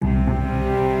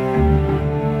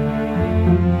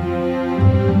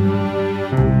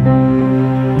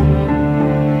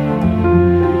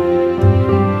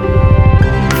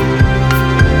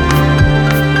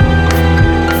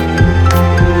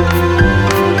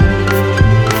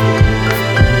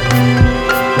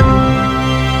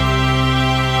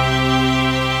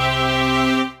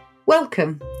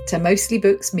Welcome to Mostly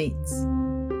Books Meets.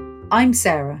 I'm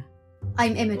Sarah.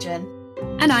 I'm Imogen.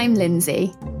 And I'm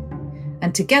Lindsay.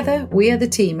 And together we are the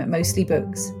team at Mostly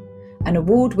Books, an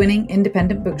award-winning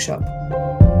independent bookshop.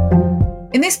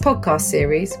 In this podcast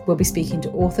series, we'll be speaking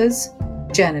to authors,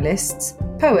 journalists,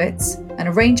 poets, and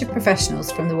a range of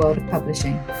professionals from the world of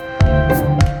publishing.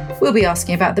 We'll be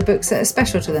asking about the books that are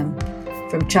special to them,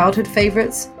 from childhood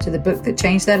favourites to the book that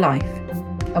changed their life.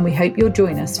 And we hope you'll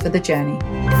join us for the journey.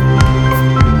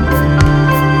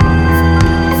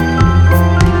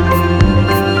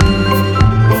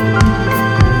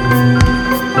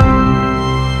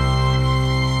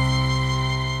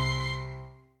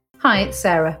 Hi, it's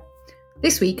Sarah.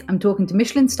 This week I'm talking to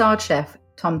Michelin-starred chef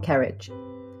Tom Kerridge.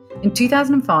 In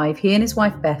 2005, he and his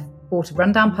wife Beth bought a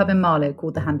rundown pub in Marlow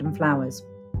called the Hand and Flowers.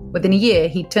 Within a year,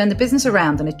 he'd turned the business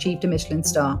around and achieved a Michelin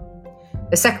star.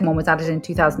 The second one was added in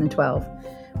 2012,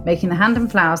 making the Hand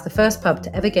and Flowers the first pub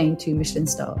to ever gain 2 Michelin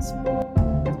stars.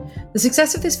 The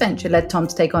success of this venture led Tom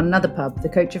to take on another pub, the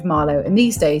Coach of Marlow, and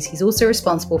these days he's also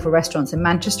responsible for restaurants in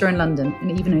Manchester and London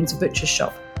and even owns a butcher's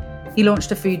shop. He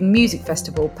launched a food and music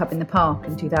festival, Pub in the Park,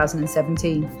 in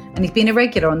 2017, and he's been a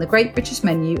regular on the Great British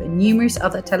Menu and numerous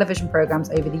other television programmes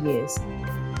over the years.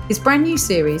 His brand new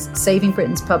series, Saving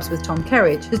Britain's Pubs with Tom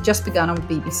Kerridge, has just begun on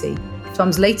BBC.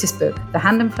 Tom's latest book, The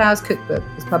Hand and Flowers Cookbook,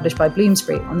 was published by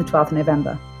Bloomsbury on the 12th of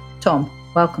November. Tom,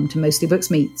 welcome to Mostly Books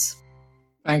Meets.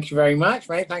 Thank you very much,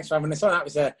 mate. Thanks for having us on.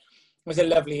 That was a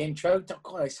lovely intro.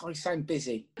 God, I sound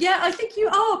busy. Yeah, I think you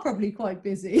are probably quite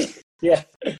busy. Yeah.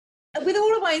 With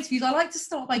all of my interviews, I like to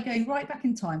start by going right back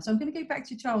in time. So I'm going to go back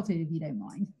to your childhood, if you don't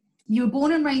mind. You were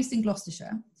born and raised in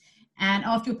Gloucestershire. And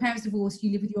after your parents divorced,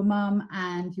 you lived with your mum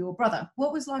and your brother.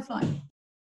 What was life like?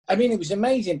 I mean, it was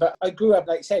amazing, but I grew up,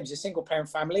 like I said, it was a single-parent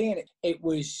family, and it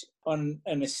was on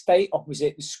an estate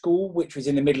opposite the school, which was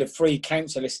in the middle of 3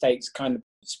 council estates kind of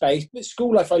space. But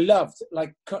school life I loved,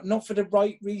 like, not for the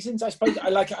right reasons, I suppose. I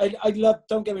loved,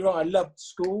 don't get me wrong, I loved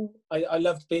school. I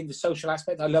loved being the social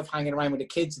aspect. I loved hanging around with the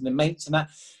kids and the mates and that.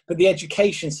 But the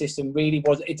education system really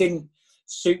it didn't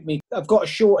suit me. I've got a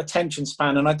short attention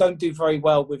span, and I don't do very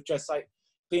well with just like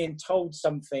being told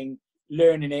something,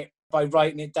 learning it by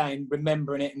writing it down,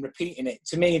 remembering it and repeating it.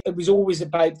 To me, it was always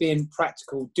about being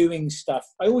practical, doing stuff.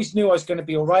 I always knew I was going to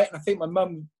be all right, and I think my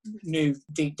mum knew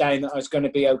deep down that I was going to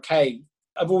be okay.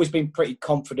 I've always been pretty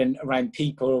confident around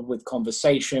people, with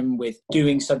conversation, with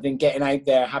doing something, getting out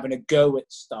there, having a go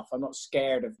at stuff. I'm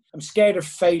scared of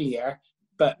failure,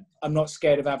 but I'm not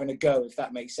scared of having a go, if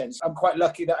that makes sense. I'm quite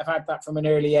lucky that I've had that from an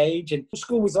early age, and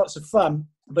school was lots of fun,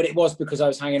 but it was because I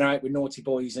was hanging out with naughty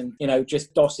boys and,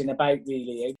 just dossing about,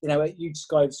 really. You'd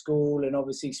skive school and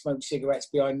obviously smoke cigarettes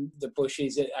behind the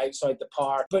bushes outside the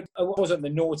park, but I wasn't the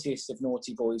naughtiest of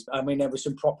naughty boys. I mean, there were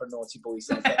some proper naughty boys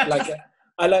there,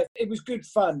 it was good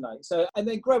fun, and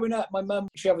then growing up, my mum,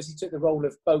 she obviously took the role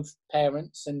of both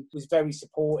parents and was very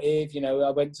supportive. I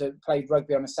went to play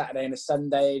rugby on a Saturday and a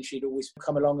Sunday, and she'd always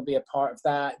come along and be a part of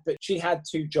that. But she had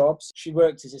 2 jobs. She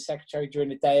worked as a secretary during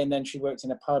the day, and then she worked in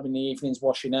a pub in the evenings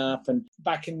washing up. And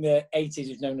back in the 80s, it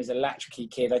was known as a latchkey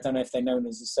kid. I don't know if they're known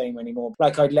as the same anymore.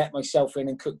 I'd let myself in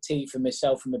and cook tea for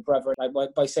myself and my brother.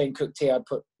 By saying cook tea, I'd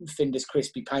put Finder's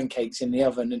crispy pancakes in the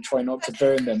oven and try not to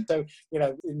burn them. So,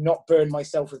 not burn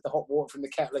myself with the hot water from the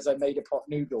kettle as I made a pot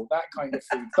noodle, that kind of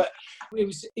food. But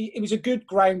it was a good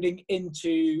grounding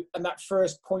into, and that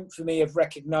first point for me of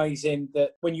recognizing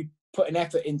that when you put an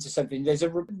effort into something,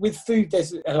 with food,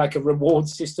 there's like a reward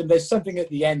system. There's something at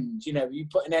the end, you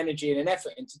put an energy and an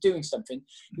effort into doing something,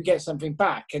 you get something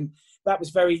back. And that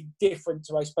was very different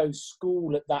to, I suppose,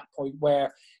 school at that point,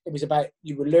 where it was about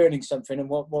you were learning something, and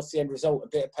what's the end result? A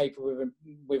bit of paper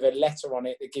with a letter on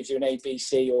it that gives you an A, B,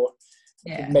 C, or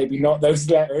maybe not those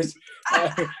letters.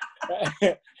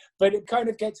 But it kind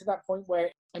of gets to that point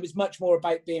where it was much more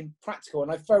about being practical,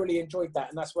 and I thoroughly enjoyed that,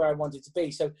 and that's where I wanted to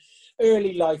be. So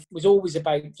early life was always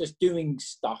about just doing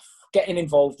stuff, getting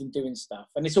involved in doing stuff,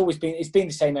 and it's been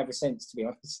the same ever since, to be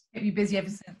honest. You're busy ever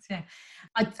since, yeah.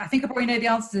 I think I probably know the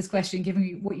answer to this question,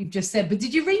 given what you've just said, but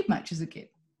did you read much as a kid?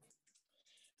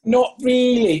 Not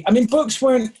really. I mean, books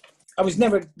weren't... I was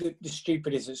never the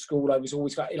stupidest at school. I was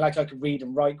always I could read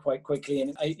and write quite quickly,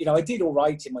 and I did all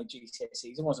right in my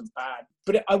GCSEs. It wasn't bad,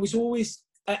 but I was always,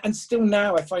 and still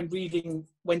now, I find reading,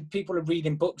 when people are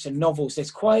reading books and novels,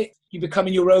 you become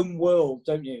in your own world,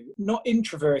 don't you? Not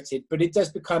introverted, but it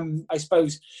does become, I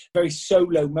suppose, a very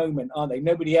solo moment, aren't they?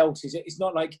 Nobody else is. It's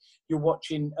not like you're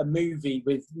watching a movie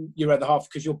with your other half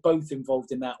because you're both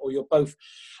involved in that, or you're both.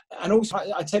 And also,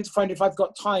 I tend to find if I've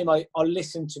got time, I'll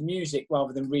listen to music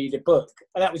rather than read a book.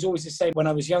 And that was always the same when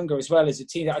I was younger as well, as a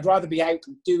teenager. I'd rather be out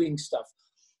and doing stuff.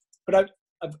 But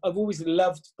I've always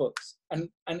loved books, and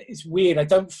it's weird. I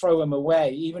don't throw them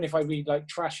away, even if I read like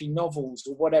trashy novels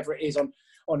or whatever it is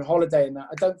on holiday and that.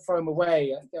 I don't throw them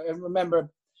away. I remember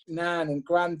Nan and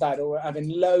Granddad or having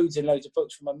loads and loads of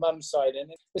books from my mum's side,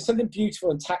 and there's something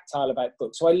beautiful and tactile about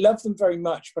books. So I love them very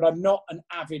much, but I'm not an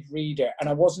avid reader, and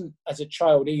I wasn't as a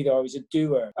child either. I was a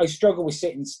doer. I struggle with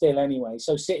sitting still anyway,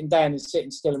 so sitting down and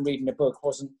sitting still and reading a book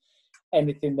wasn't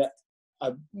anything that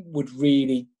I would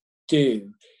really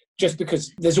do, just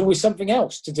because there's always something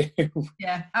else to do.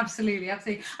 Yeah, absolutely.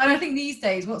 And I think these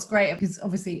days what's great, because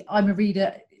obviously I'm a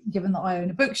reader given that I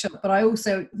own a bookshop, but I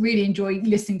also really enjoy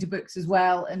listening to books as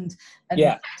well and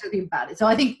talking about it. So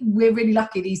I think we're really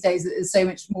lucky these days that there's so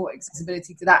much more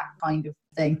accessibility to that kind of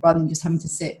thing rather than just having to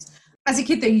sit. As a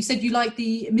kid, though, you said you liked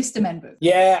the Mr. Men book.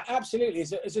 Yeah, absolutely.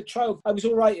 As a child, I was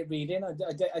all right at reading.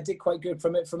 I did quite good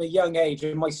from a young age.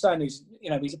 And my son, who's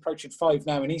he's approaching 5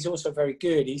 now, and he's also very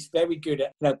good. He's very good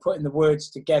at putting the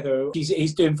words together.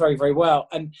 He's doing very, very well.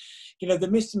 And the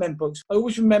Mr. Men books, I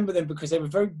always remember them because they were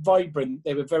very vibrant.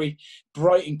 They were very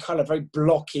bright in colour, very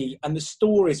blocky, and the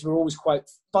stories were always quite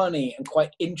funny and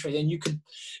quite interesting.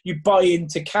 You buy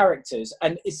into characters,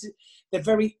 and they're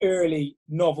very early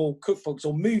novel cookbooks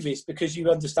or movies because you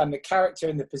understand the character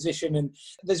and the position, and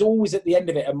there's always at the end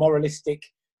of it a moralistic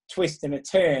twist and a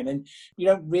turn, and you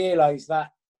don't realise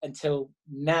that until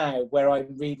now, where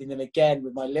I'm reading them again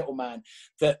with my little man,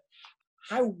 that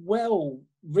how well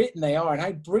written they are and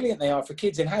how brilliant they are for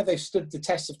kids and how they've stood the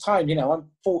test of time. I'm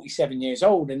 47 years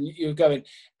old, and you're going,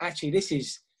 actually, this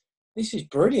is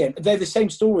brilliant. They're the same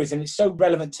stories, and it's so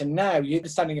relevant to now. Your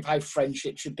understanding of how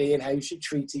friendship should be and how you should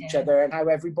treat each other and how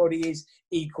everybody is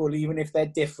equal, even if they're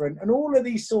different, and all of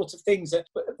these sorts of things.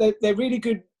 They're really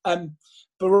good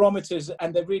barometers,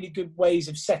 and they're really good ways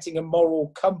of setting a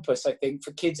moral compass, I think,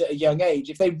 for kids at a young age,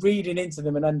 if they're reading into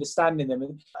them and understanding them.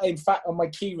 And in fact, on my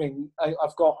keyring,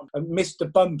 I've got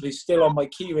Mr. Bump is still on my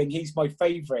keyring. He's my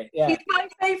favourite. Yeah, he's my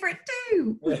favourite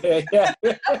too. Yeah.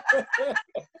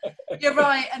 You're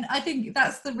right, and I think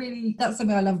that's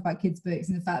something I love about kids' books,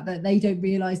 and the fact that they don't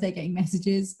realise they're getting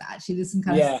messages, but actually there's some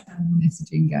kind of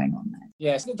messaging going on there.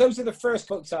 Yes, those are the first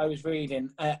books that I was reading,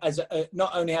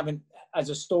 not only having as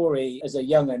a story as a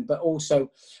young'un, but also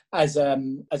as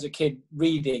a kid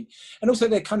reading. And also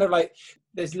they're kind of like,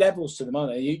 there's levels to them,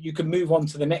 aren't there? You can move on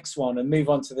to the next one and move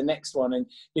on to the next one, and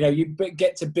you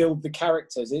get to build the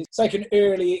characters. It's like an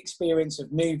early experience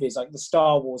of movies, like the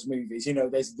Star Wars movies.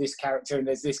 There's this character and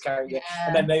there's this character,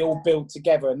 and then they all build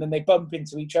together, and then they bump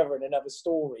into each other in another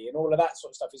story, and all of that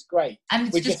sort of stuff is great. And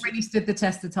it's just really stood the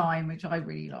test of time, which I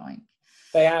really like.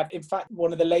 They have. In fact,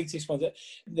 one of the latest ones,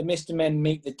 the Mr. Men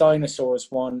Meet the Dinosaurs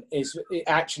one, it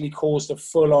actually caused a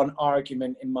full-on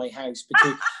argument in my house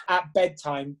between at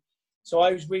bedtime. So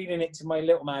I was reading it to my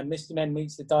little man, Mr. Men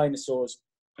Meets the Dinosaurs,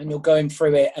 and you're going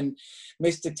through it, and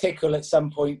Mr. Tickle at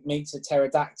some point meets a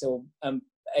pterodactyl.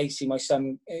 AC, my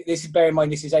son, bear in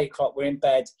mind, this is 8 o'clock, we're in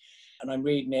bed, and I'm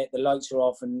reading it, the lights are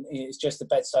off, and it's just a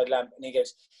bedside lamp, and he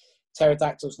goes,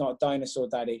 "Pterodactyl's not a dinosaur,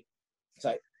 Daddy." It's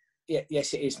like, "Yeah,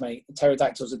 yes, it is, mate.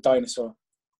 Pterodactyl's a dinosaur."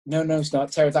 No, it's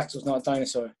not. Pterodactyl's not a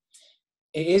dinosaur.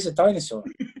 It is a dinosaur.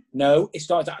 No, it's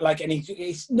not.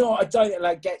 It's not a dinosaur.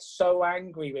 Like, gets so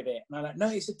angry with it. And I'm like, no,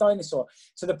 it's a dinosaur.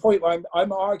 To the point where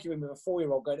I'm arguing with a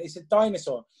 4-year-old going, "It's a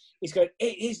dinosaur." He's going,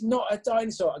 "It is not a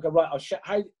dinosaur." I go, "Right, I'll show."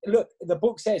 Look, the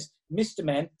book says Mr.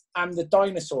 Men and the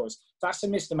dinosaurs. That's a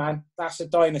Mr. Man. That's a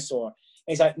dinosaur.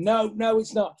 And he's like, no,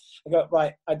 it's not. I go,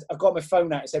 "Right." I got my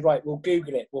phone out. I said, "Right, we'll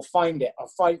Google it. We'll find it.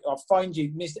 I'll find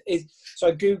you, Mr. So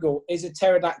I Google, "Is a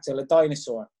pterodactyl a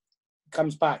dinosaur?" It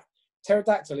comes back,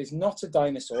 pterodactyl is not a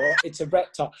dinosaur, it's a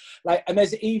reptile. And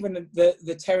there's even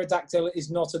the pterodactyl is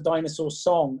not a dinosaur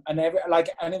song, and it was like,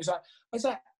 I was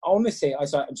like, honestly, I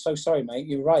was like, "I'm so sorry, mate,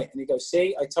 you're right." And he goes,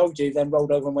 "See, I told you," then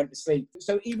rolled over and went to sleep.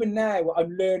 So even now,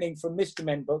 I'm learning from Mr.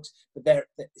 Men books, but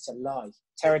it's a lie.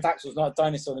 Pterodactyl's not a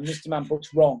dinosaur. The Mr. Man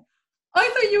book's wrong. I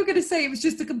thought you were going to say it was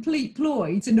just a complete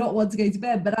ploy to not want to go to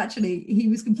bed, but actually he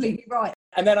was completely right.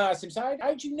 And then I asked him, "So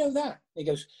how do you know that?" He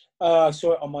goes, "I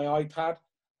saw it on my iPad."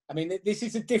 I mean, this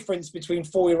is the difference between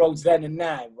 4-year-olds then and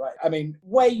now, right? I mean,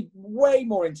 way, way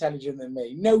more intelligent than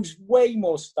me, knows way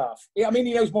more stuff. I mean,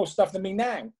 he knows more stuff than me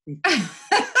now.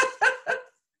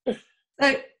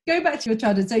 So, go back to your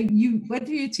childhood. So you went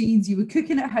through your teens, you were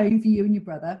cooking at home for you and your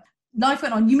brother. Life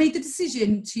went on. You made the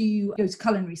decision to go to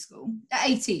culinary school at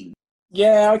 18.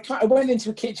 Yeah, I went into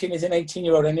a kitchen as an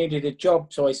 18-year-old. I needed a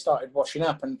job, so I started washing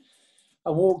up, and I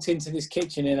walked into this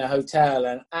kitchen in a hotel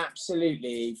and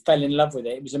absolutely fell in love with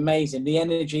it. It was amazing. The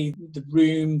energy, the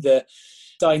room, the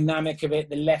dynamic of it,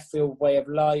 the left field way of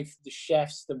life, the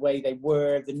chefs, the way they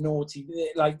were, the naughty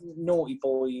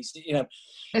boys, you know.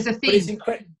 There's a theme. But it's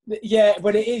incredible. Yeah,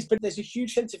 but it is. But there's a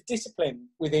huge sense of discipline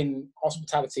within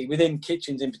hospitality, within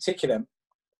kitchens in particular.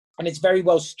 And it's very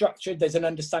well structured. There's an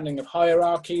understanding of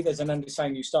hierarchy. There's an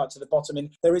understanding you start to the bottom. And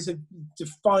there is a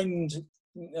defined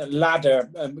ladder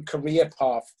career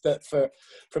path that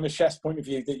from a chef's point of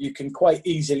view that you can quite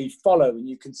easily follow, and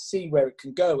you can see where it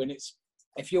can go. And it's,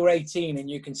 if you're 18 and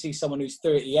you can see someone who's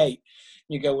 38,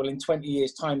 you go, well, in 20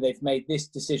 years time they've made this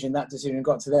decision, that decision, and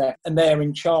got to there, and they're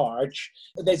in charge.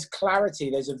 There's clarity,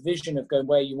 there's a vision of going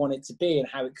where you want it to be and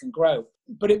how it can grow.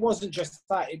 But it wasn't just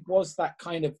that, it was that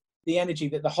kind of the energy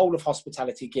that the whole of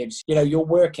hospitality gives. You know, you're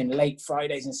working late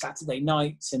Fridays and Saturday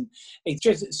nights, and it's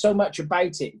just so much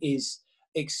about it is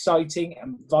exciting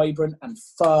and vibrant and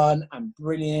fun and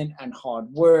brilliant and hard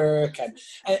work, and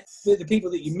the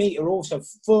people that you meet are also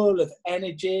full of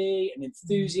energy and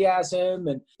enthusiasm,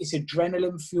 and it's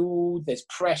adrenaline fueled, there's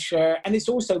pressure, and it's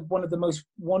also one of the most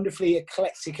wonderfully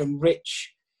eclectic and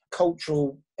rich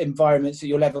cultural environments that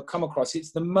you'll ever come across.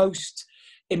 It's the most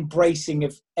embracing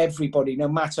of everybody, no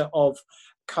matter of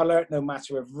colour, no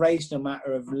matter of race, no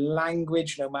matter of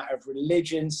language, no matter of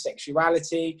religion,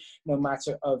 sexuality, no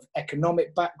matter of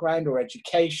economic background or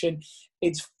education.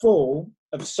 It's full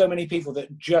of so many people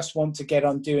that just want to get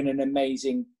on doing an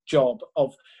amazing job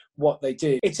of what they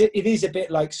do. It is a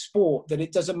bit like sport, that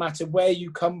it doesn't matter where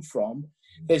you come from.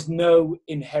 There's no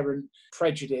inherent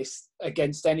prejudice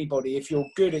against anybody. If you're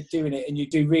good at doing it and you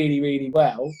do really, really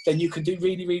well, then you can do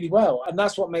really, really well. And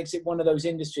that's what makes it one of those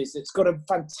industries that's got a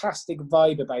fantastic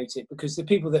vibe about it, because the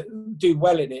people that do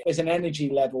well in it, there's an energy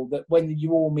level that when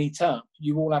you all meet up,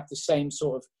 you all have the same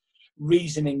sort of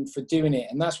reasoning for doing it.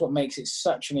 And that's what makes it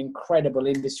such an incredible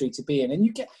industry to be in. And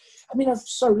you get, I mean, I'm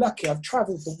so lucky. I've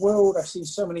traveled the world. I've seen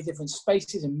so many different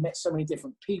spaces and met so many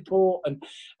different people. And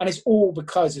it's all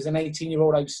because as an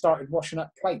 18-year-old, I started washing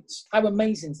up plates. How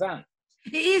amazing is that?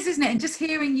 It is, isn't it? And just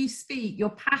hearing you speak, your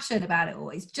passion about it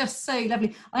all is just so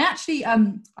lovely. I actually, I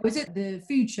was at the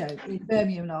food show in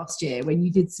Birmingham last year when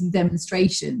you did some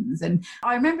demonstrations. And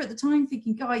I remember at the time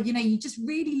thinking, Guy, you know, you just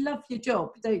really love your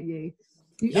job, don't you?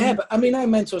 Yeah, but I mean, how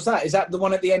mental is that? Is that the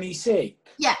one at the NEC?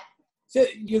 Yeah. So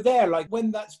you're there, like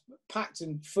when that's packed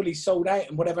and fully sold out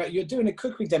and whatever, you're doing a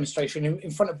cookery demonstration in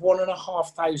front of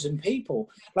 1,500 people,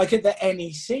 like at the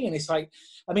NEC. And it's like,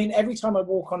 I mean, every time I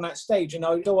walk on that stage, and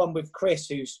I go on with Chris,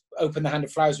 who's opened the Hand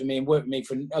of Flowers with me and worked with me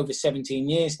for over 17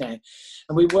 years now.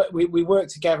 And we work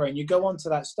together, and you go onto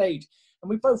that stage and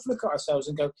we both look at ourselves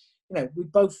and go, you know, we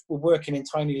both were working in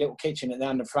tiny little kitchen at the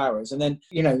Hand of Flowers. And then,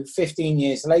 you know, 15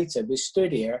 years later, we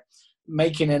stood here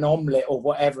making an omelette or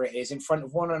whatever it is in front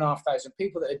of 1,500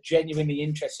 people that are genuinely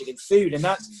interested in food. And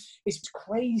it's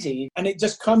crazy. And it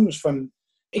just comes from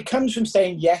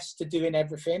saying yes to doing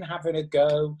everything, having a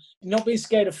go, not being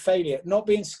scared of failure, not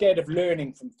being scared of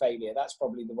learning from failure. That's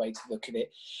probably the way to look at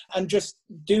it. And just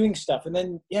doing stuff. And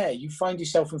then, yeah, you find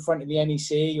yourself in front of the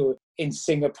NEC or in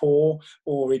Singapore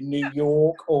or in New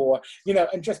York, or, you know,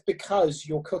 and just because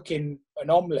you're cooking an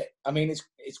omelette. I mean,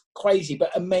 it's crazy,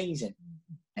 but amazing.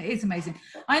 It is amazing.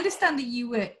 I understand that you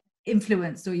were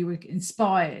influenced or you were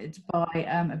inspired by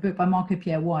a book by Marco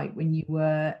Pierre White when you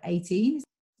were 18.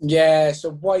 Yeah,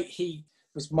 so White Heat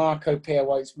was Marco Pierre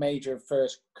White's major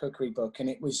first cookery book, and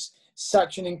it was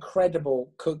such an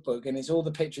incredible cookbook. And it's all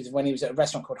the pictures of when he was at a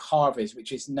restaurant called Harvey's,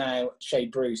 which is now Chez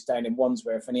Bruce down in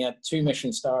Wandsworth, and he had 2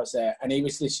 Michelin stars there. And he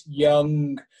was this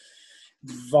young,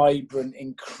 vibrant,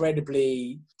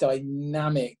 incredibly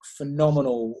dynamic,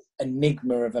 phenomenal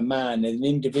enigma of a man, an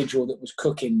individual that was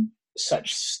cooking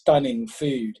such stunning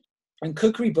food. And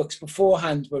cookery books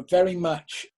beforehand were very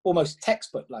much almost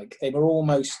textbook-like. They were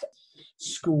almost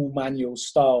school manual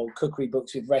style cookery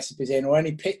books with recipes in, or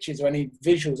any pictures or any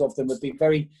visuals of them would be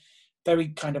very, very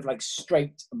kind of like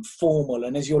straight and formal.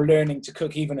 And as you're learning to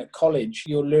cook, even at college,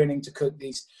 you're learning to cook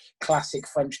these classic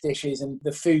French dishes, and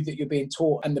the food that you're being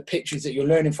taught and the pictures that you're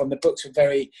learning from the books are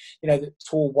very, you know, the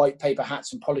tall white paper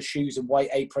hats and polished shoes and white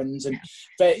aprons, and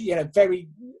very, you know, very,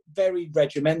 very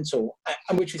regimental,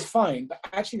 and which is fine. But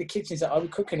actually the kitchens that I was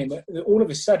cooking in, all of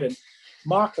a sudden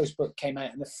Marco's book came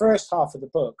out, and the first half of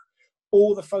the book,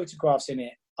 all the photographs in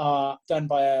it are done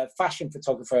by a fashion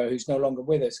photographer who's no longer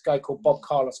with us, a guy called Bob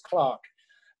Carlos Clark.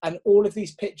 And all of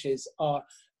these pictures are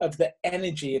of the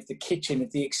energy of the kitchen,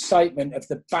 of the excitement, of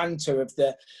the banter, of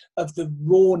the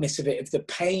rawness of it, of the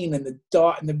pain and the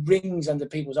dark and the rings under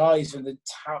people's eyes, and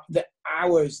the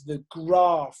hours, the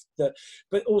graft,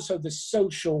 but also the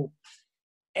social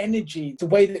energy, the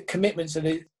way that commitments are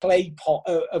the clay pot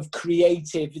of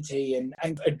creativity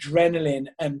and adrenaline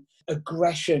and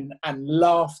aggression and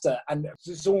laughter, and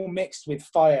it's all mixed with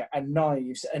fire and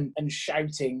knives and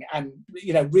shouting and,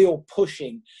 you know, real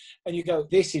pushing. And you go,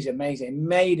 this is amazing. It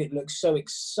made it look so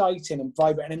exciting and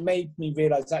vibrant, and it made me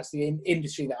realize that's the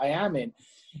industry that I am in.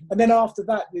 And then after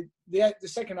that, the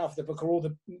second half of the book are all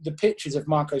the pictures of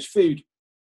Marco's food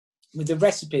with the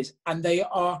recipes, and they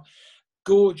are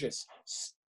gorgeous,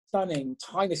 stunning,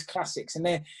 timeless classics.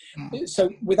 And so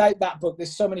without that book,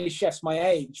 there's so many chefs my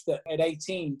age that at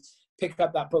 18 pick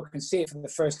up that book and see it for the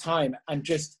first time and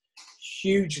just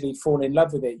hugely fall in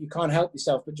love with it. You can't help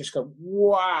yourself but just go,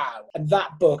 wow. And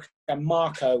that book and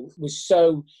Marco was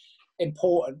so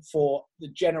important for the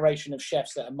generation of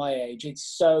chefs that are my age.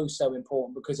 It's so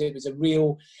important because it was a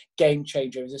real game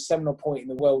changer. It was a seminal point in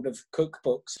the world of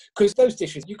cookbooks, because those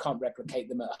dishes, you can't replicate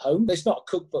them at home. There's not a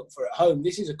cookbook for at home.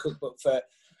 This is a cookbook for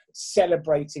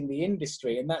celebrating the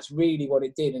industry, and that's really what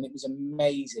it did, and it was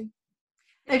amazing.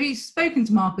 Have you spoken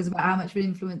to Marcos about how much of an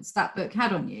influence that book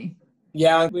had on you?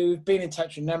 Yeah, we've been in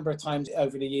touch a number of times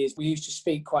over the years. We used to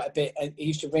speak quite a bit. He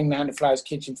used to ring the Hand of Flowers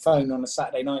kitchen phone on a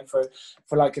Saturday night for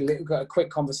like a quick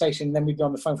conversation. And then we'd be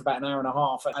on the phone for about an hour and a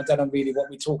half. I don't know really what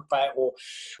we talk about, or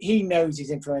he knows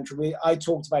he's influential. I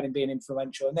talked about him being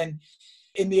influential. And then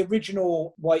in the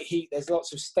original White Heat, there's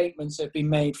lots of statements that have been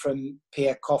made from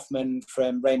Pierre Kaufman,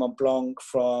 from Raymond Blanc,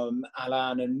 from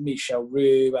Alain and Michel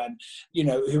Roux, and, you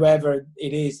know, whoever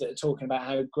it is that are talking about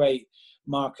how great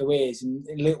Marco is, and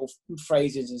little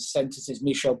phrases and sentences,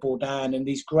 Michel Bourdin, and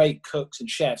these great cooks and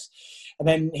chefs. And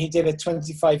then he did a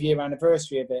 25-year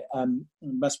anniversary of it.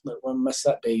 Must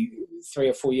that be 3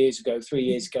 or 4 years ago, 3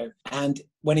 years ago. And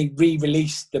when he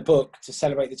re-released the book to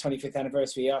celebrate the 25th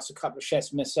anniversary, he asked a couple of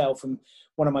chefs, myself and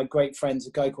one of my great friends,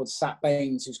 a guy called Sat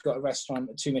Baines, who's got a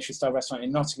restaurant, a 2 Michelin star restaurant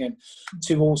in Nottingham,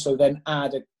 to also then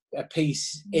add a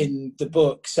piece in the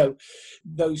book. So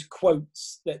those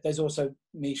quotes, that there's also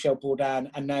Michel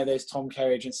Bourdin, and now there's Tom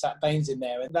Kerridge and Sat Baines in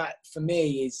there. And that for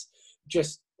me is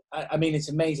just, I mean, it's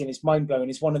amazing. It's mind-blowing.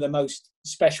 It's one of the most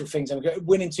special things.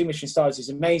 Winning 2 Michelin stars is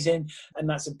amazing, and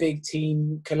that's a big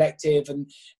team collective,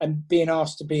 and being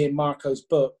asked to be in Marco's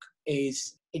book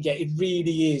is, yeah, it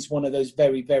really is one of those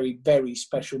very, very, very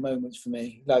special moments for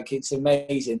me. Like, it's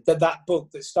amazing that book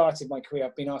that started my career,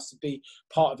 I've been asked to be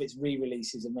part of its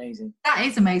re-release, is amazing. That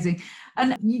is amazing.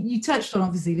 And you touched on,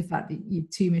 obviously, the fact that you have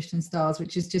 2 Michelin stars,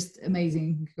 which is just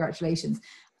amazing. Congratulations.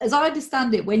 As I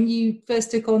understand it, when you first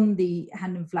took on the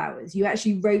Hand and Flowers, you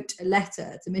actually wrote a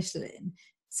letter to Michelin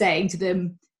saying to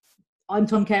them, I'm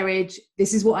Tom Kerridge,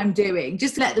 this is what I'm doing,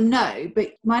 just to let them know. But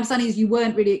my understanding is you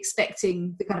weren't really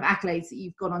expecting the kind of accolades that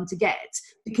you've gone on to get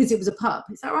because it was a pub.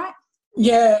 Is that right?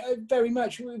 Yeah, very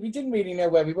much. We didn't really know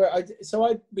where we were. So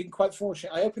I'd been quite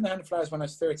fortunate. I opened the Hand of Flowers when I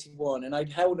was 31, and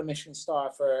I'd held a Michelin star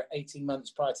for 18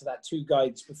 months prior to that, 2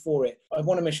 guides before it. I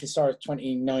won a Michelin star at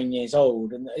 29 years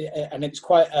old, and it was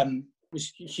quite...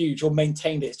 was huge, or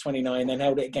maintained it as 29 and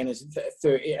held it again as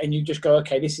 30, and you just go,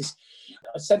 okay, this is...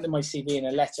 I sent them my CV in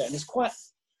a letter, and it's quite,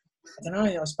 I don't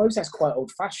know, I suppose that's quite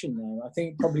old-fashioned now. I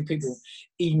think probably people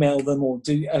email them or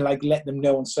do like let them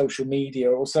know on social media,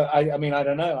 or so. I mean, I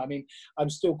don't know. I mean, I'm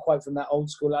still quite from that old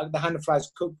school. The Hand of Flowers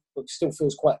cookbook still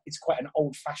feels quite an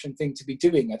old-fashioned thing to be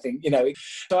doing, I think, you know.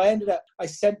 So I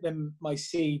sent them my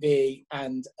CV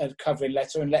and a covering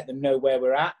letter and let them know where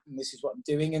we're at, and this is what I'm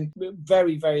doing. And we're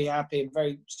very, very happy and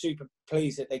very super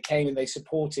pleased that they came and they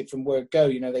supported from word go.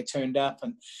 You know, they turned up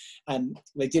and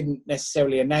they didn't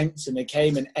necessarily announce, and they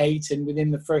came and ate, and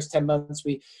within the first 10 months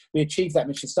we achieved that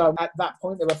Michelin star. At that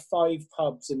point there were 5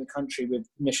 pubs in the country with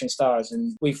Michelin stars,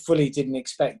 and we fully didn't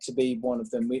expect to be one of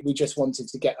them. We just wanted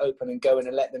to get open and go in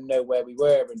and let them know where we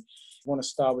were, and won a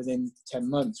star within 10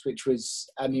 months, which was,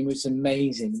 I mean, it was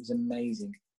amazing. It was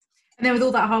amazing. And then with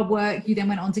all that hard work, you then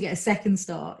went on to get a 2nd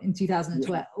star in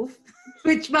 2012,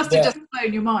 which must have just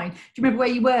blown your mind. Do you remember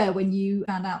where you were when you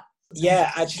found out?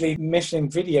 Yeah, actually, Michelin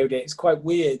videoed it. It's quite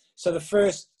weird. So the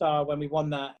first star, when we won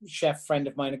that, chef friend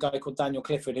of mine, a guy called Daniel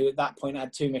Clifford, who at that point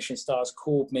had 2 Michelin stars,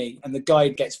 called me, and the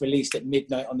guide gets released at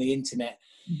midnight on the internet.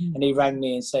 Mm-hmm. And he rang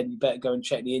me and said, you better go and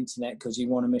check the internet because you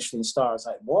won a Michelin star. I was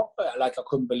like, what? Like, I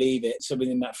couldn't believe it. So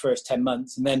within that first 10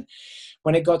 months. And then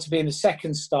when it got to being the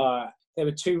 2nd star, there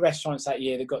were 2 restaurants that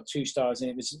year that got 2 stars, and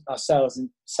it was ourselves and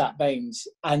Sat Baines.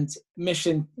 And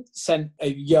Michelin sent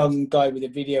a young guy with a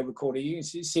video recorder. You can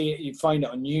see it, you find it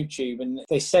on YouTube. And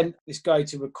they sent this guy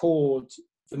to record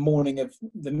the morning of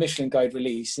the Michelin Guide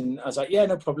release. And I was like, yeah,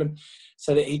 no problem.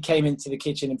 So that he came into the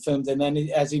kitchen and filmed. And then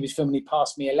as he was filming, he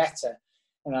passed me a letter.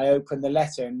 And I opened the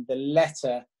letter, and the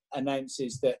letter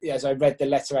announces that, as I read the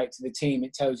letter out to the team,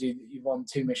 it tells you that you've won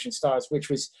 2 Michelin stars, which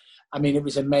was, I mean, it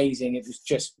was amazing. It was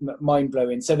just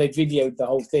mind-blowing. So they videoed the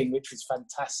whole thing, which was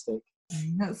fantastic.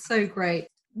 That's so great.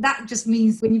 That just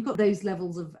means when you've got those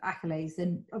levels of accolades,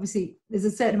 then obviously there's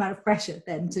a certain amount of pressure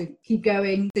then to keep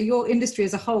going. So your industry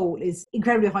as a whole is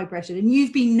incredibly high pressure, and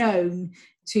you've been known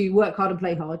to work hard and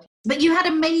play hard. But you had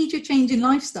a major change in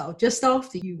lifestyle just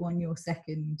after you won your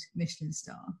 2nd Michelin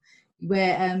star,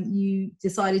 where you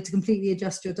decided to completely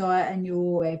adjust your diet and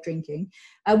your way of drinking.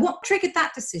 What triggered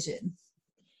that decision?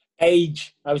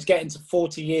 Age. I was getting to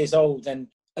 40 years old, and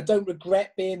I don't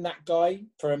regret being that guy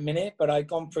for a minute, but I'd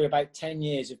gone through about 10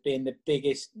 years of being the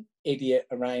biggest idiot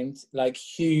around, like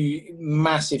huge,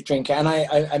 massive drinker. And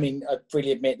I mean, I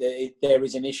freely admit that there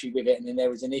is an issue with it, and then there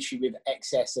was an issue with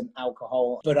excess and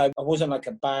alcohol. But I wasn't like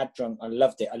a bad drunk. I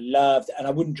loved it. And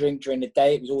I wouldn't drink during the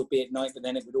day. It would always be at night, but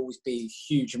then it would always be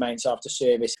huge amounts after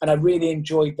service. And I really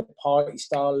enjoyed the party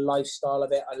style, lifestyle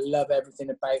of it. I love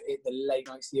everything about it, the late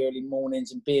nights, the early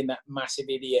mornings, and being that massive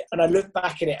idiot. And I look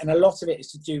back at it, and a lot of it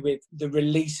is to do with the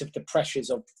release of the pressures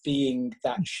of being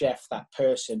that chef, that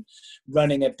person,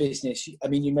 running a business. I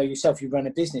mean, you know yourself, you run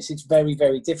a business. It's very,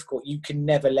 very difficult. You can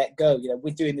never let go. You know,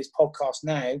 we're doing this podcast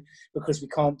now because we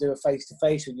can't do a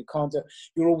face-to-face, or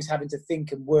you're always having to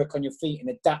think and work on your feet and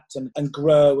adapt and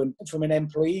grow. And from an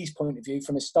employee's point of view,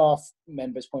 from a staff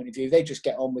member's point of view, they just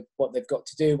get on with what they've got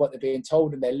to do, what they're being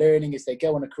told, and they're learning as they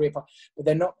go on a career path. But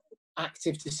they're not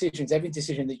active decisions. Every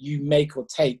decision that you make or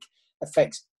take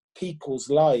affects people's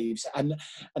lives, and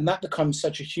that becomes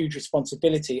such a huge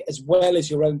responsibility, as well as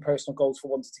your own personal goals for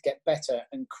wanting to get better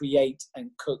and create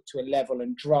and cook to a level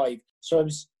and drive. So I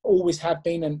was always have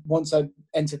been, and once I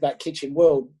entered that kitchen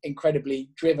world, incredibly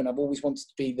driven. I've always wanted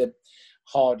to be the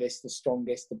hardest, the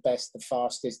strongest, the best, the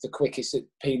fastest, the quickest at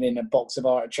peeling a box of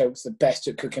artichokes, the best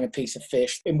at cooking a piece of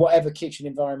fish. In whatever kitchen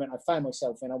environment I found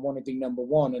myself in, I want to be number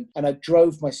one, and I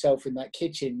drove myself in that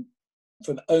kitchen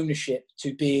from ownership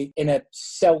to be in a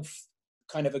self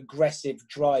kind of aggressive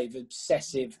drive,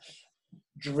 obsessive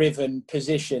driven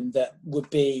position that would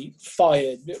be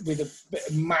fired with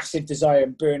a massive desire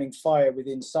and burning fire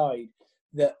within inside,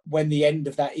 that when the end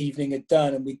of that evening had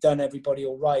done and we'd done everybody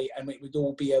all right and it would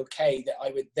all be okay, that I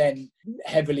would then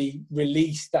heavily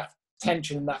release that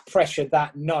tension and that pressure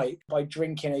that night by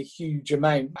drinking a huge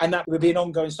amount. And that would be an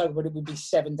ongoing cycle, but it would be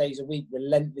 7 days a week,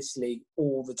 relentlessly,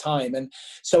 all the time. And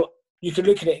so you could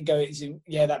look at it and go,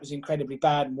 yeah, that was incredibly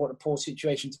bad and what a poor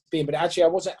situation to be in. But actually, I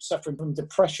wasn't suffering from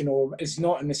depression, or it's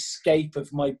not an escape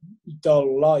of my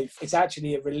dull life. It's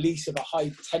actually a release of a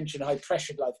high tension, high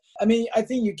pressure life. I mean, I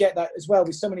think you get that as well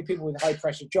with so many people with high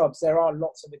pressure jobs. There are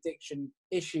lots of addiction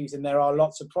issues and there are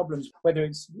lots of problems, whether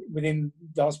it's within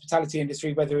the hospitality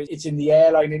industry, whether it's in the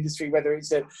airline industry, whether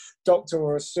it's a doctor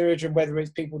or a surgeon, whether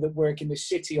it's people that work in the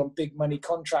city on big money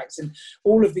contracts, and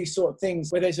all of these sort of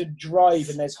things where there's a drive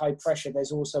and there's high pressure.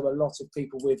 There's also a lot of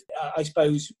people with, I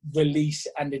suppose, release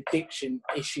and addiction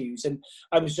issues. And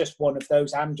I was just one of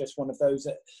those. I'm just one of those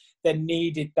that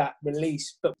needed that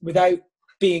release. But without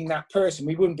being that person,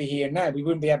 we wouldn't be here now. We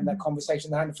wouldn't be having that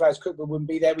conversation. The Hand of Flowers Cookbook wouldn't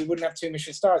be there. We wouldn't have 2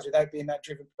 Michelin stars without being that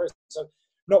driven person. So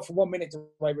not for 1 minute do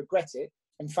I regret it.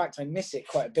 In fact, I miss it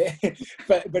quite a bit.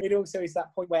 but it also is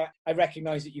that point where I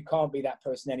recognise that you can't be that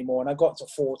person anymore. And I got to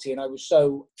 40 and I was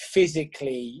so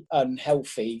physically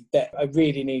unhealthy that I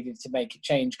really needed to make a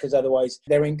change, because otherwise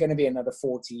there ain't going to be another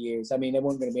 40 years. I mean, there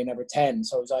wasn't going to be another 10.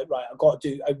 So I was like, right,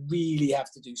 I really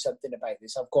have to do something about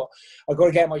this. I've got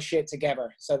to get my shit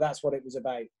together. So that's what it was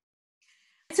about.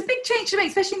 It's a big change to make,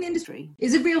 especially in the industry.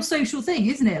 It's a real social thing,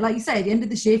 isn't it? Like you say, at the end of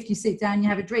the shift, you sit down, you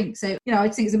have a drink. So, I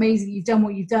just think it's amazing that you've done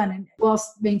what you've done, and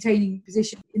whilst maintaining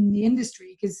position in the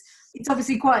industry, because it's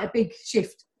obviously quite a big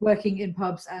shift working in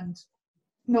pubs and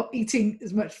not eating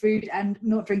as much food and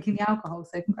not drinking the alcohol.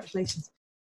 So congratulations.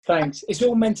 Thanks. It's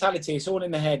all mentality. It's all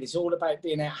in the head. It's all about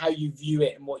being how you view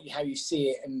it and how you see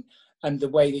it, and the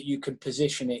way that you can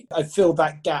position it. I feel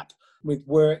that gap with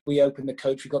work. We opened the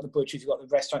Coach, we've got the Butchers, we've got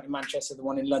the restaurant in Manchester, the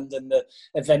one in London, the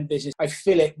event business. I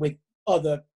fill it with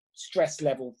other stress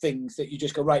level things that you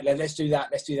just go, right, let's do that.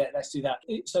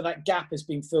 So that gap has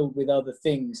been filled with other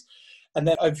things. And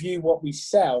then I view what we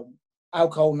sell.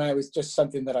 Alcohol now is just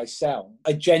something that I sell.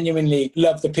 I genuinely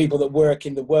love the people that work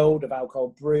in the world of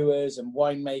alcohol, brewers and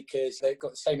winemakers. They've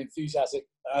got the same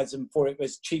enthusiasm for it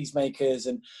as cheesemakers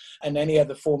and any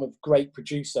other form of great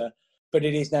producer. But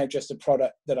it is now just a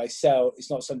product that I sell. It's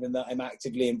not something that I'm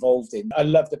actively involved in. I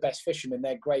love the best fishermen.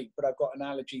 They're great, but I've got an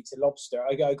allergy to lobster.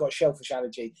 I got shellfish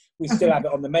allergy. We still have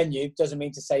it on the menu. Doesn't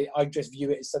mean to say I just view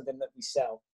it as something that we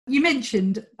sell. You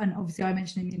mentioned, and obviously I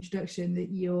mentioned in the introduction,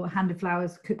 that your Hand of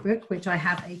Flowers cookbook, which I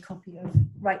have a copy of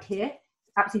right here.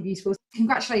 Absolutely beautiful.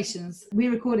 Congratulations.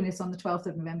 We're recording this on the 12th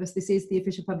of November, so this is the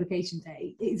official publication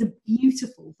date. It's a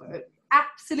beautiful book,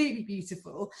 absolutely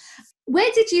beautiful. Where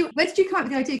did you come up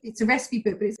with the idea? It's a recipe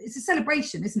book, but it's a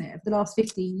celebration, isn't it, of the last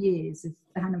 15 years of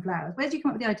the Hand and Flowers. Where did you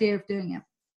come up with the idea of doing it?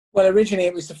 Well, originally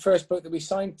it was the first book that we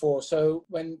signed for. So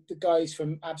when the guys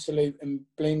from Absolute and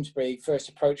Bloomsbury first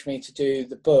approached me to do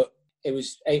the book, it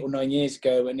was 8 or 9 years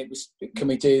ago, and it was, can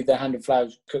we do the Hand and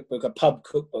Flowers cookbook, a pub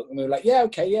cookbook? And we were like, yeah,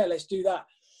 okay, yeah, let's do that.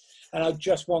 And I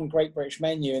just won Great British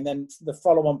Menu. And then the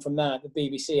follow-on from that, the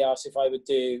BBC asked if I would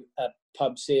do a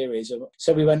pub series.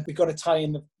 So we got to tie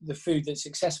in the food that's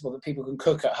accessible, that people can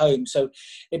cook at home. So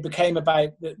it became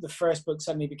about, the first book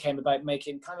suddenly became about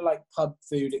making kind of like pub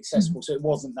food accessible. So it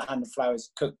wasn't the Hand and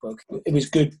Flowers cookbook. It was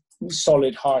good,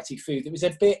 solid, hearty food. It was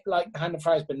a bit like Hand and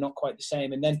Flowers, but not quite the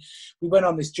same. And then we went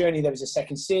on this journey. There was a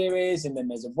second series, and then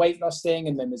there's a weight loss thing,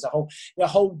 and then there's the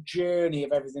whole journey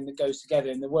of everything that goes together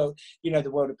in the world,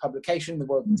 the world of publication, the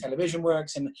world of television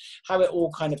works, and how it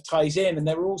all kind of ties in. And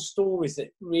they were all stories that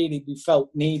really we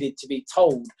felt needed to be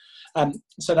told.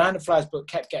 So the Hand and Flowers book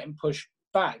kept getting pushed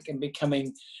back and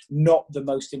becoming not the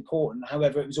most important.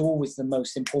 However, it was always the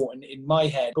most important in my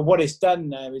head. But what it's done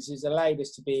now is allowed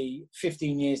us to be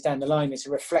 15 years down the line. It's a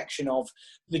reflection of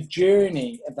the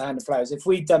journey of the Hand of Flowers. If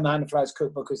we'd done the Hand of Flowers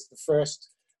cookbook as the first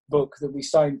book that we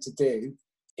signed to do,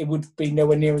 it would be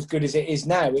nowhere near as good as it is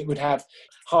now. It would have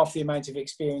half the amount of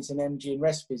experience and energy and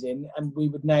recipes in, and we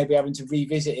would now be having to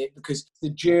revisit it, because the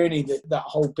journey that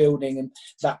whole building and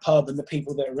that pub and the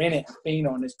people that are in it have been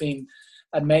on has been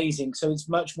amazing. So it's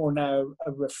much more now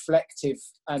a reflective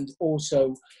and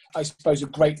also, I suppose, a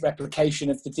great replication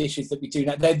of the dishes that we do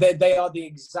now. They are the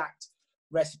exact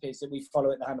recipes that we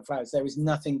follow at the Hand of Flowers. There is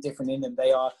nothing different in them.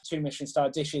 They are 2 Michelin star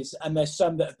dishes, and there's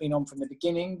some that have been on from the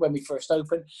beginning when we first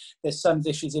opened. There's some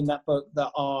dishes in that book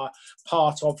that are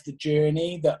part of the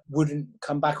journey that wouldn't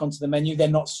come back onto the menu. They're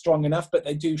not strong enough, but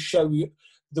they do show you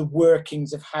the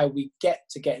workings of how we get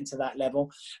into that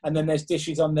level. And then there's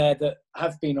dishes on there that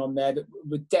have been on there that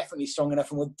were definitely strong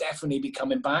enough and will definitely be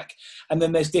coming back. And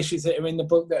then there's dishes that are in the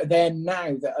book that are there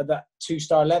now that are that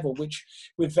 2-star level, which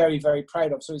we're very, very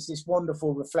proud of. So it's this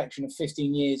wonderful reflection of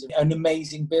 15 years of an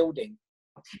amazing building.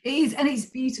 It is, and it's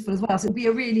beautiful as well. So it'll be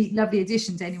a really lovely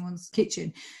addition to anyone's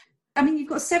kitchen. I mean, you've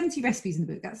got 70 recipes in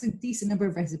the book. That's a decent number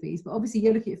of recipes, but obviously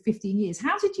you're looking at 15 years.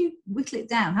 How did you whittle it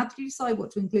down? How did you decide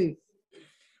what to include?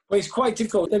 Well, it's quite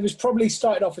difficult. It was probably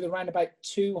started off with around about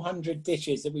 200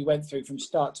 dishes that we went through from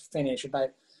start to finish, about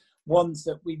ones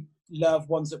that we love,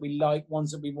 ones that we like,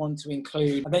 ones that we want to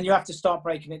include. And then you have to start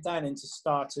breaking it down into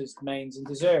starters, mains and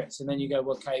desserts. And then you go,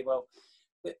 okay, well,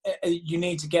 you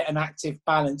need to get an active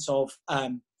balance of,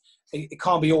 it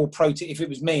can't be all protein. If it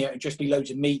was me, it would just be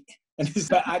loads of meat.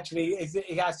 But actually,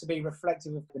 it has to be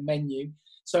reflective of the menu.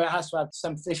 So it has to have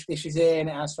some fish dishes in,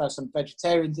 it has to have some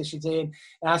vegetarian dishes in,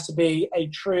 it has to be a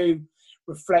true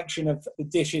reflection of the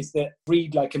dishes that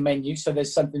read like a menu, so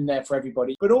there's something there for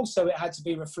everybody. But also it had to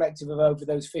be reflective of over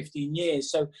those 15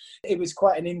 years. So it was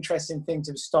quite an interesting thing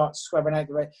to start swearing out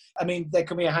the way. I mean, there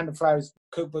could be a Hand of Flowers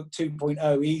cookbook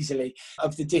 2.0 easily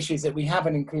of the dishes that we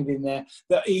haven't included in there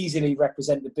that easily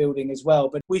represent the building as well.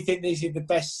 But we think these are the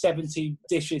best 70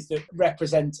 dishes that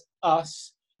represent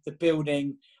us, the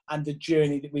building, and the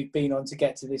journey that we've been on to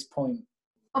get to this point.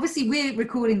 Obviously, we're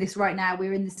recording this right now.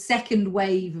 We're in the second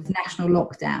wave of national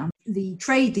lockdown. The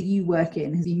trade that you work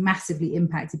in has been massively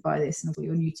impacted by this, and what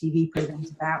your new TV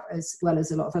program's about, as well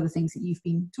as a lot of other things that you've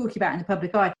been talking about in the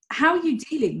public eye. How are you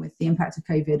dealing with the impact of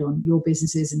COVID on your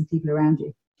businesses and people around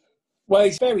you? Well,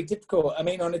 it's very difficult. I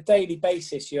mean, on a daily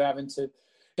basis, you're having to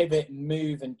pivot and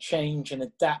move and change and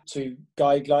adapt to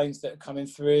guidelines that are coming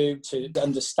through, to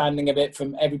understanding of it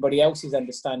from everybody else's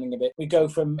understanding of it. We go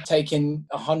from taking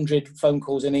 100 phone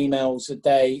calls and emails a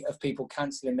day of people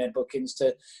cancelling their bookings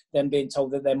to them being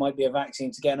told that there might be a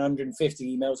vaccine, to get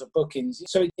 150 emails of bookings.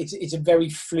 So it's a very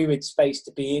fluid space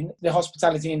to be in. The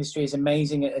hospitality industry is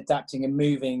amazing at adapting and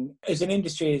moving. As an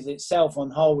industry as itself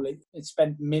on whole, it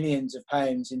spent millions of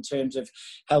pounds in terms of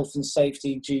health and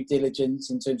safety, due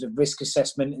diligence, in terms of risk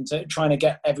assessment, into trying to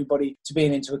get everybody to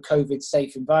being into a COVID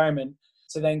safe environment,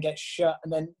 to then get shut,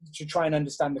 and then to try and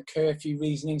understand the curfew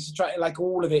reasonings, to try, like,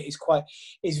 all of it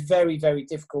is very, very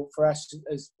difficult for us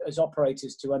as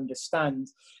operators to understand.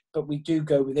 But we do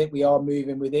go with it. We are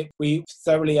moving with it. We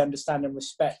thoroughly understand and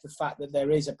respect the fact that there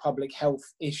is a public health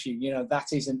issue. That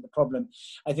isn't the problem.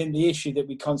 I think the issue that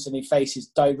we constantly face is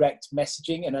direct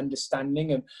messaging and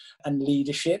understanding and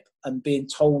leadership, and being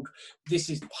told this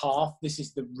is the path, this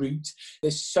is the route.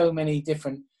 There's so many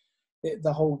different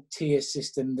the whole tier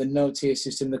system, the no tier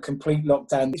system, the complete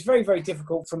lockdown. It's very, very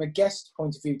difficult from a guest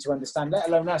point of view to understand, let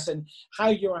alone us, and how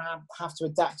you have to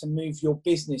adapt and move your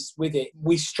business with it.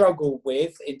 We struggle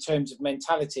with in terms of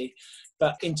mentality,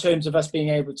 but in terms of us being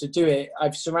able to do it,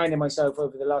 I've surrounded myself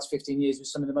over the last 15 years with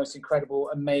some of the most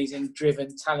incredible, amazing,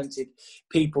 driven, talented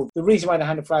people. The reason why the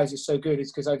Hand of Flowers is so good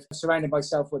is because I've surrounded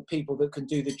myself with people that can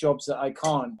do the jobs that I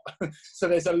can't. So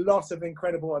there's a lot of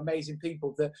incredible, amazing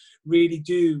people that really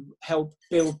do help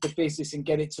build the business and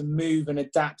get it to move and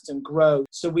adapt and grow.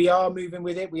 So we are moving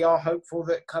with it. We are hopeful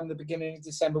that come the beginning of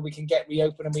December, we can get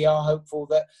reopened, and we are hopeful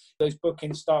that those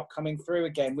bookings start coming through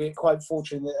again. We're quite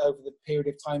fortunate that over the period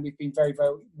of time, we've been very,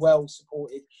 very well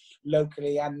supported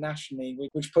locally and nationally,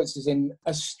 which puts us in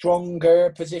a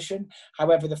stronger position.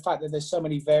 However, the fact that there's so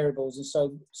many variables and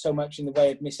so much in the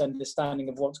way of misunderstanding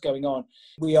of what's going on,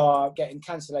 we are getting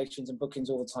cancellations and bookings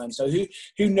all the time. So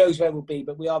who knows where we'll be,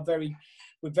 but we're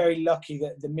very lucky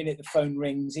that the minute the phone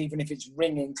rings, even if it's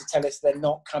ringing to tell us they're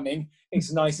not coming,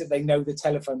 it's nice that they know the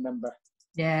telephone number.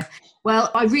 Yeah. Well,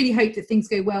 I really hope that things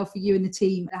go well for you and the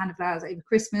team at Hand of Flowers over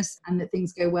Christmas, and that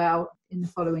things go well in the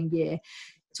following year.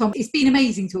 Tom, it's been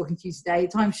amazing talking to you today.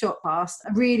 Time shot past.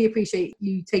 I really appreciate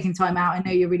you taking time out. I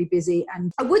know you're really busy,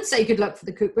 and I would say good luck for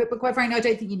the cookbook, but quite frankly, I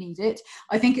don't think you need it.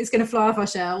 I think it's going to fly off our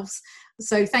shelves.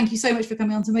 So thank you so much for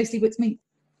coming on to Mostly Books Meet.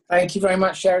 Thank you very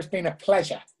much, Sarah. It's been a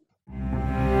pleasure.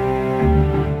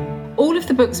 All of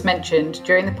the books mentioned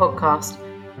during the podcast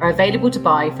are available to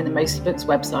buy from the Mostly Books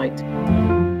website.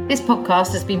 This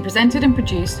podcast has been presented and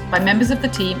produced by members of the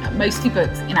team at Mostly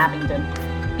Books in Abingdon.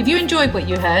 If you enjoyed what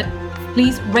you heard,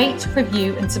 please rate,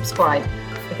 review and subscribe,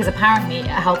 because apparently it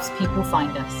helps people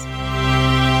find us.